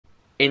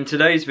In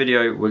today's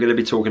video, we're going to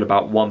be talking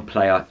about one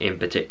player in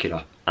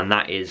particular, and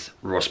that is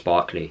Ross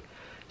Barkley.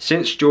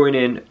 Since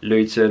joining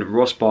Luton,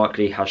 Ross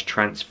Barkley has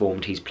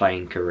transformed his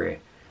playing career.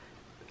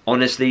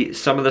 Honestly,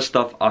 some of the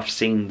stuff I've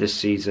seen this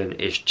season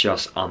is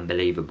just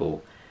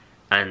unbelievable.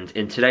 And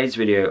in today's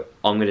video,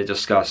 I'm going to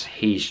discuss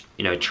his,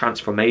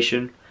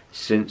 transformation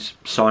since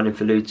signing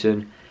for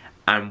Luton,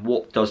 and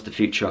what does the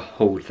future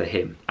hold for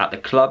him at the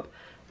club,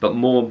 but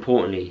more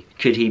importantly,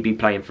 could he be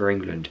playing for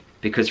England?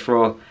 Because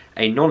for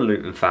a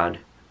non-Luton fan,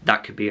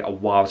 that could be a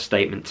wild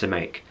statement to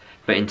make.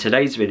 But in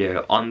today's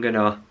video, I'm going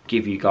to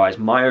give you guys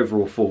my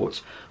overall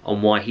thoughts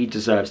on why he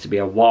deserves to be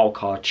a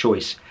wildcard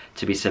choice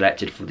to be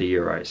selected for the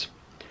Euros.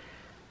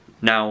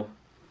 Now,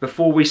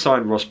 before we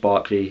signed Ross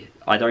Barkley,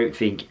 I don't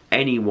think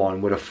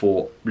anyone would have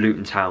thought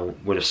Luton Town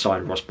would have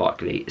signed Ross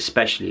Barkley,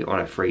 especially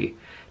on a free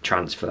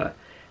transfer.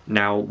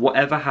 Now,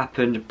 whatever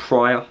happened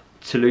prior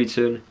to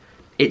Luton,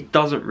 it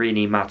doesn't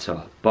really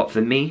matter. But for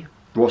me,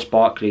 Ross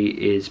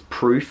Barkley is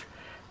proof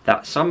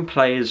that some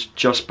players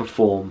just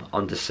perform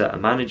under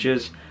certain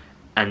managers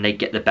and they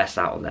get the best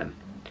out of them.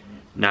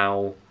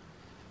 Now,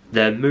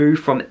 the move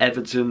from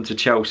Everton to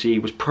Chelsea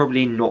was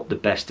probably not the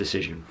best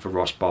decision for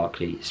Ross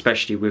Barkley,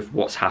 especially with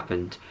what's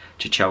happened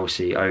to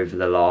Chelsea over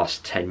the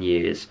last 10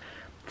 years.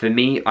 For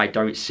me, I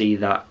don't see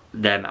them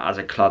as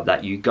a club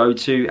that you go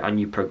to and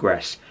you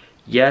progress.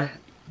 Yeah,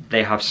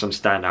 they have some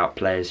standout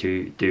players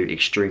who do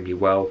extremely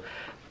well,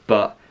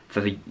 but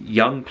for the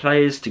young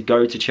players to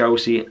go to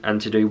Chelsea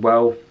and to do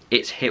well,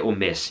 it's hit or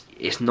miss.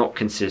 It's not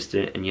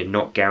consistent and you're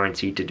not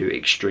guaranteed to do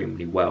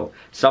extremely well.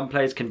 Some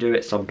players can do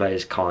it, some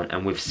players can't,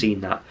 and we've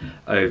seen that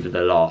over the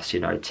last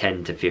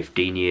 10 to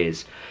 15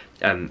 years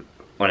on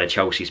a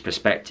Chelsea's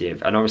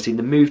perspective. And obviously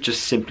the move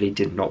just simply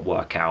did not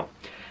work out.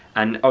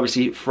 And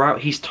obviously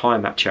throughout his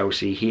time at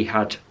Chelsea, he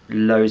had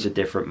loads of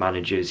different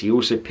managers. He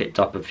also picked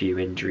up a few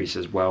injuries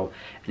as well,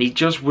 and he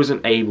just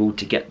wasn't able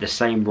to get the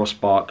same Ross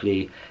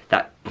Barkley,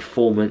 that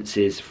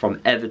performances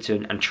from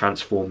Everton, and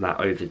transform that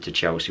over to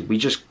Chelsea. We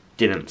just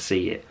didn't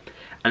see it,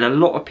 and a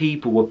lot of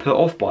people were put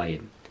off by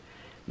him.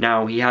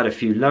 Now, he had a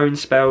few loan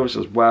spells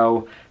as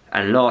well,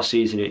 and last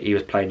season he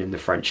was playing in the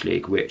French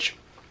league, which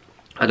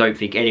I don't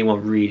think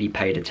anyone really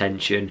paid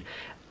attention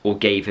or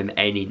gave him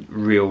any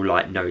real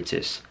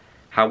notice.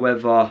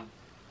 However,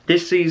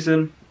 this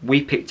season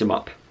we picked him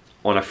up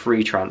on a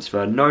free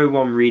transfer. No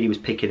one really was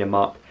picking him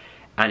up,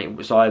 and it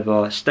was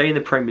either stay in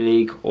the Premier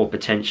League or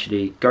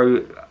potentially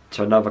go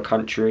to another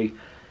country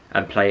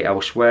and play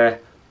elsewhere,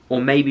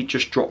 or maybe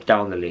just drop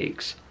down the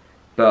leagues.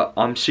 But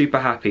I'm super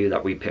happy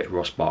that we picked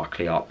Ross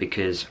Barkley up,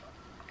 because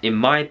in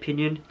my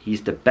opinion,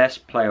 he's the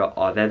best player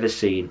I've ever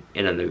seen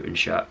in a Luton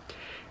shirt.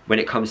 When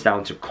it comes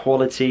down to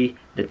quality,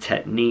 the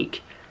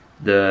technique,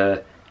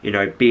 the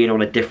being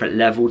on a different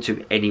level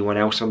to anyone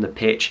else on the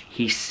pitch,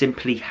 he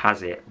simply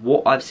has it.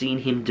 What I've seen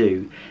him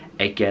do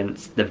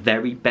against the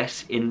very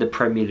best in the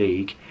Premier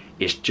League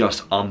is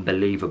just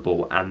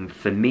unbelievable. And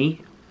for me,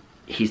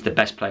 he's the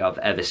best player I've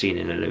ever seen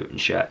in a Luton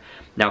shirt.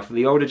 Now, for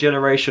the older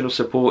generation of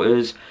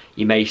supporters,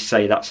 you may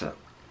say that's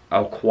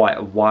quite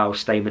a wild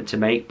statement to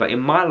make. But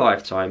in my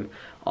lifetime,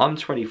 I'm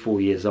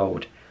 24 years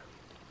old.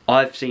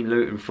 I've seen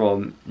Luton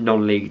from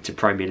non-league to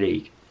Premier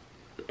League.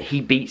 He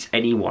beats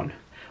anyone.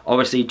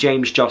 Obviously,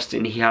 James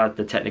Justin, he had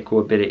the technical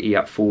ability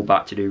at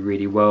fullback to do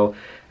really well.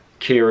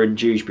 Kieran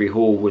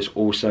Dewsbury-Hall was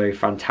also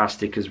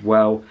fantastic as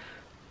well.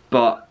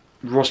 But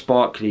Ross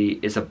Barkley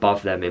is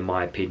above them, in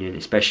my opinion,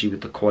 especially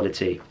with the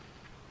quality.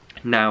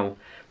 Now,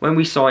 when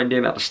we signed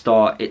him at the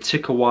start, it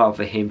took a while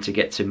for him to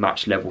get to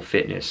match level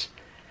fitness.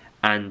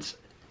 And,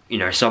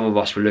 some of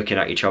us were looking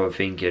at each other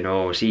thinking,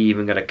 oh, is he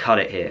even going to cut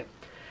it here?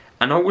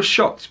 And I was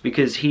shocked,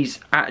 because his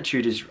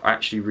attitude is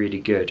actually really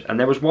good. And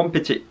there was one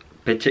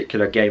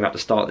particular game at the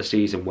start of the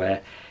season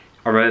where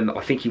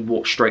I think he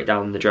walked straight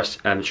down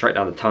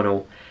the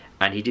tunnel,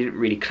 and he didn't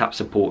really clap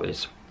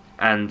supporters.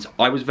 And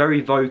I was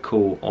very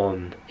vocal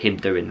on him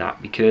doing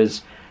that,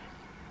 because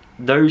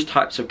those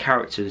types of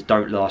characters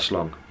don't last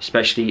long,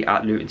 especially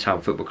at Luton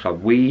Town Football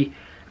Club. We,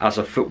 as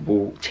a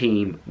football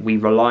team, we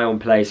rely on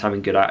players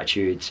having good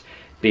attitudes,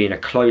 being a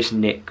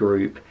close-knit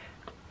group,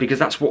 because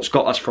that's what's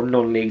got us from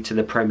non-league to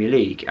the Premier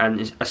League.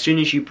 And as soon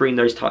as you bring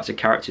those types of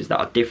characters that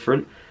are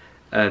different,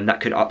 that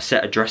could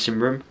upset a dressing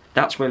room,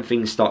 that's when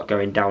things start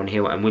going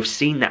downhill, and we've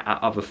seen that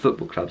at other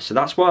football clubs. So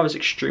that's why I was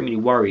extremely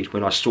worried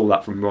when I saw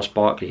that from Ross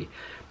Barkley.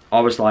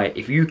 I was like,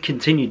 if you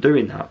continue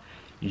doing that,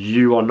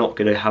 you are not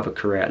going to have a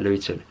career at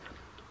Luton.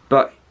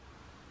 But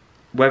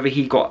whether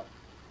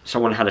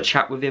someone had a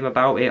chat with him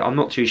about it, I'm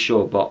not too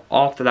sure. But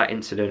after that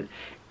incident,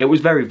 it was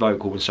very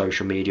vocal on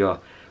social media.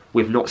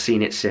 We've not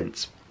seen it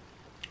since,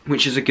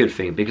 which is a good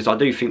thing, because I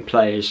do think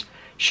players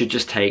should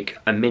just take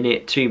a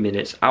minute, 2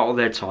 minutes out of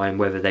their time,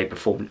 whether they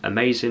perform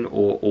amazing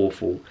or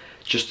awful,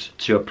 just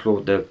to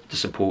applaud the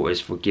supporters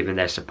for giving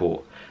their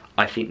support.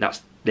 I think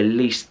that's the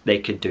least they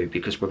could do,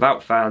 because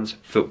without fans,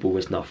 football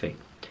is nothing.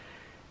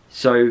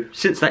 So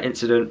since that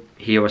incident,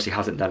 he obviously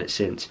hasn't done it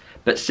since.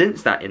 But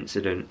since that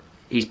incident,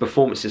 his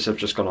performances have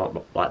just gone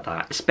up like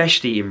that,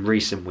 especially in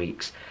recent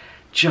weeks.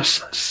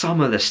 just some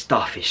of the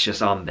stuff is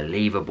just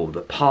unbelievable.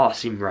 The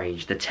passing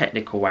range, the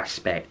technical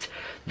aspect,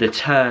 the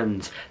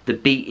turns, the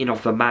beating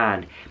of the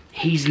man.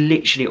 He's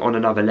literally on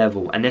another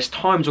level. And there's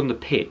times on the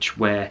pitch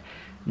where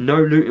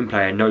no Luton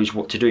player knows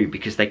what to do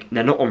because they're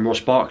not on Ross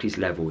Barkley's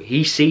level.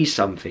 He sees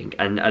something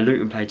and a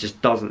Luton player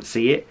just doesn't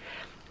see it.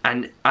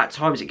 And at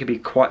times it can be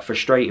quite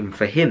frustrating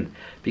for him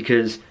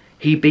because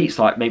he beats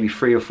like maybe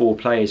 3 or 4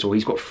 players, or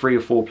he's got 3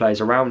 or 4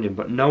 players around him,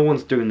 but no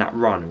one's doing that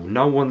run, or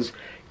no one's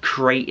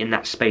creating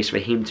that space for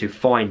him to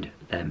find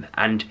them.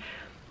 And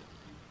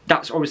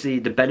that's obviously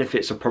the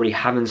benefits of probably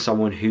having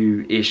someone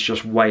who is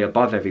just way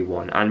above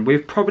everyone. And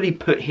we've probably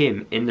put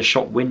him in the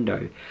shop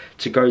window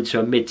to go to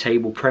a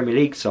mid-table Premier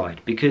League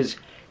side, because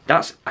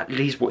that's at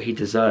least what he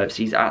deserves.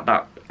 He's at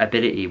that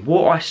ability.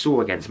 What I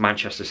saw against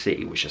Manchester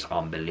City was just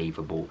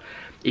unbelievable.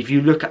 If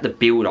you look at the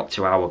build-up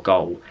to our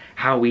goal,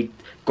 how he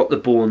got the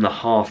ball in the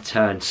half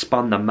turn,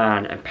 spun the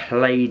man and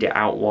played it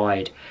out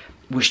wide,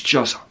 was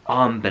just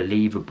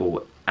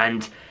unbelievable.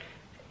 And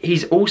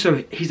he's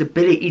also, his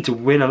ability to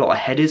win a lot of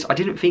headers, I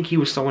didn't think he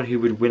was someone who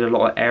would win a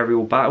lot of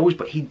aerial battles,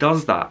 but he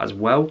does that as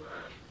well.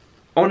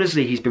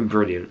 Honestly, he's been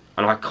brilliant,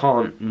 and I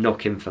can't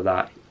knock him for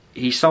that.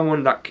 He's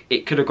someone that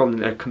it could have gone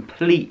in a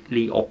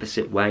completely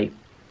opposite way,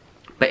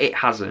 but it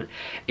hasn't.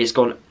 It's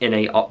gone in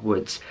a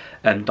upwards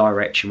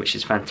direction, which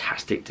is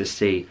fantastic to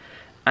see.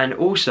 And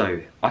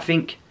also, I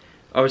think,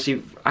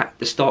 obviously, at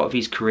the start of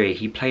his career,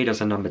 he played as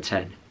a number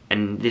 10.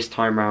 And this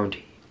time round,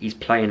 he's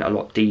playing a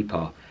lot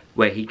deeper,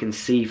 where he can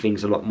see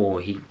things a lot more.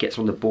 He gets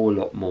on the ball a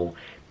lot more.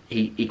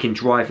 He can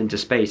drive into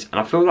space.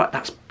 And I feel like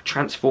that's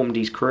transformed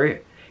his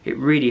career. It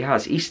really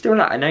has. He's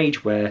still at an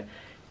age where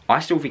I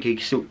still think he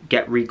can still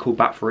get recalled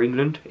back for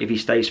England if he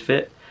stays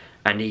fit.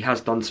 And he has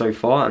done so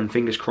far, and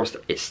fingers crossed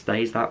it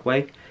stays that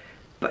way.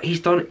 But he's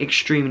done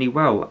extremely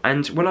well.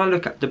 And when I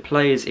look at the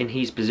players in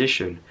his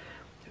position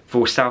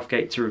for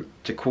Southgate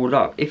to call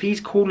up, if he's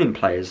calling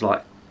players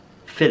like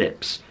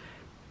Phillips,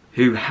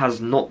 who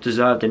has not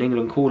deserved an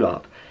England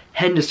call-up,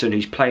 Henderson,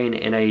 who's playing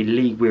in a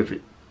league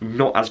with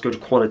not as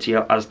good quality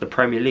as the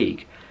Premier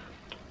League,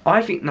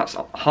 I think that's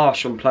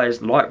harsh on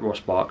players like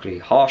Ross Barkley,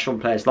 harsh on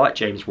players like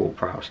James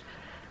Ward-Prowse.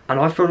 And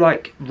I feel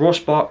like Ross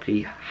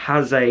Barkley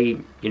has a,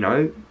 you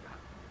know,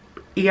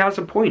 he has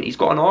a point. He's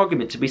got an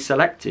argument to be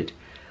selected.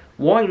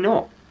 Why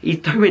not? He's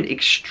doing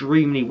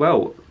extremely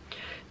well.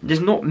 There's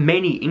not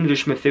many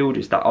English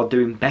midfielders that are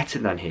doing better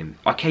than him.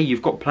 Okay,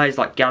 you've got players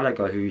like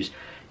Gallagher, who's,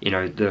 you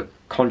know, the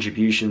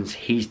contributions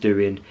he's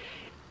doing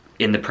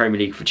in the Premier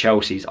League for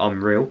Chelsea is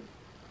unreal.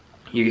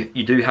 You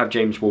do have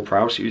James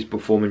Ward-Prowse, who's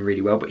performing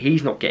really well, but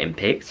he's not getting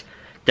picked.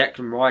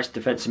 Declan Rice,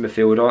 defensive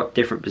midfielder,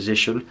 different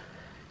position.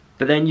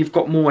 But then you've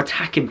got more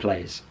attacking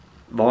players,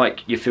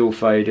 like your Phil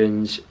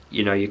Fodens,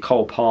 you know, your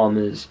Cole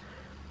Palmers,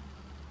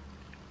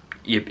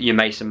 your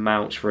Mason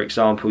Mounts, for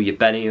example, your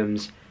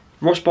Bellinghams.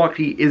 Ross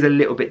Barkley is a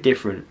little bit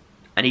different,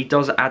 and he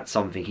does add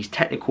something. His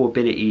technical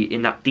ability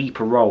in that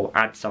deeper role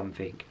adds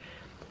something.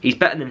 He's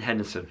better than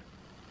Henderson.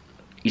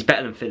 He's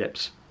better than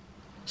Phillips.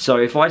 So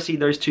if I see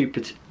those two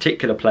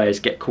particular players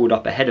get called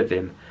up ahead of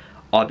him,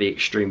 I'd be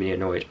extremely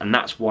annoyed. And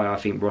that's why I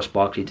think Ross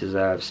Barkley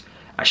deserves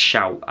a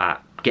shout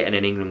at getting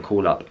an England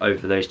call-up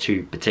over those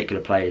two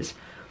particular players.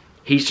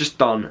 He's just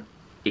done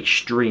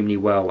extremely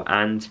well,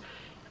 and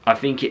I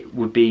think it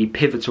would be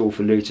pivotal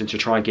for Luton to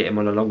try and get him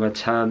on a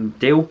longer-term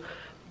deal.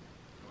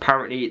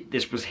 Apparently,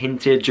 this was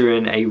hinted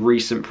during a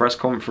recent press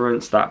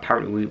conference that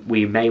apparently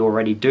we may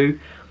already do.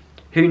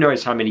 Who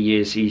knows how many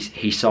years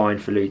he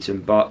signed for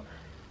Luton, but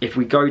if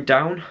we go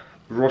down,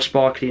 Ross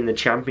Barkley in the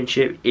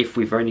Championship, if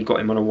we've only got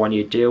him on a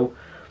 1-year deal,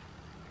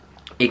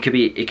 it could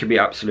be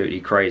absolutely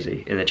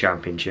crazy in the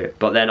Championship.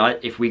 But then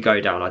if we go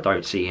down, I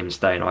don't see him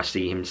staying. I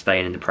see him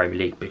staying in the Premier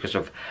League because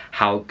of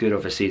how good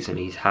of a season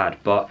he's had.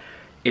 But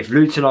if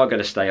Luton are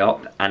going to stay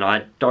up, and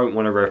I don't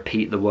want to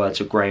repeat the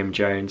words of Graham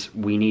Jones,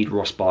 we need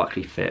Ross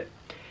Barkley fit.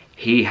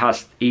 He's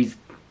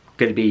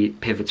going to be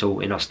pivotal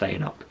in us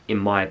staying up, in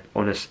my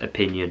honest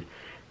opinion.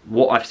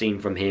 What I've seen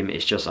from him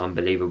is just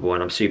unbelievable,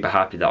 and I'm super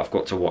happy that I've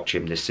got to watch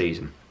him this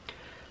season.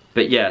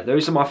 But yeah,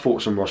 those are my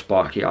thoughts on Ross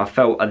Barkley. I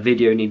felt a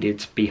video needed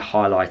to be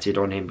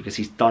highlighted on him because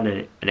he's done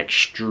an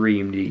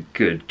extremely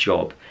good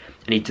job,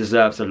 and he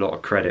deserves a lot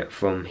of credit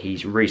from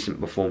his recent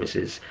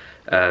performances.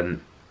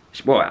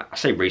 Well, I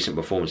say recent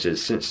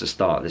performances since the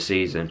start of the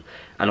season,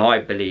 and I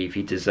believe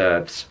he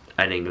deserves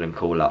an England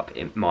call-up,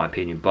 in my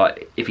opinion.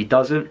 But if he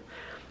doesn't,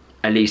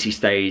 at least he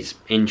stays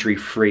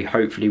injury-free,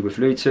 hopefully, with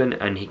Luton,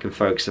 and he can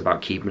focus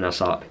about keeping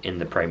us up in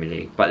the Premier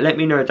League. But let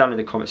me know down in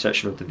the comment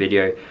section of the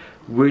video,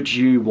 would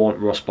you want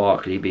Ross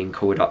Barkley being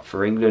called up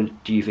for England?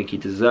 Do you think he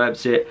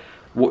deserves it?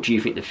 What do you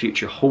think the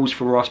future holds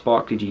for Ross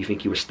Barkley? Do you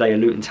think he will stay a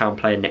Luton Town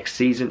player next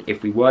season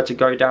if we were to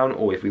go down,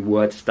 or if we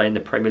were to stay in the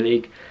Premier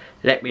League?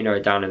 Let me know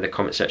down in the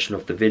comment section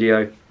of the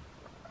video.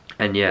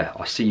 And yeah,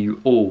 I'll see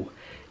you all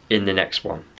in the next one.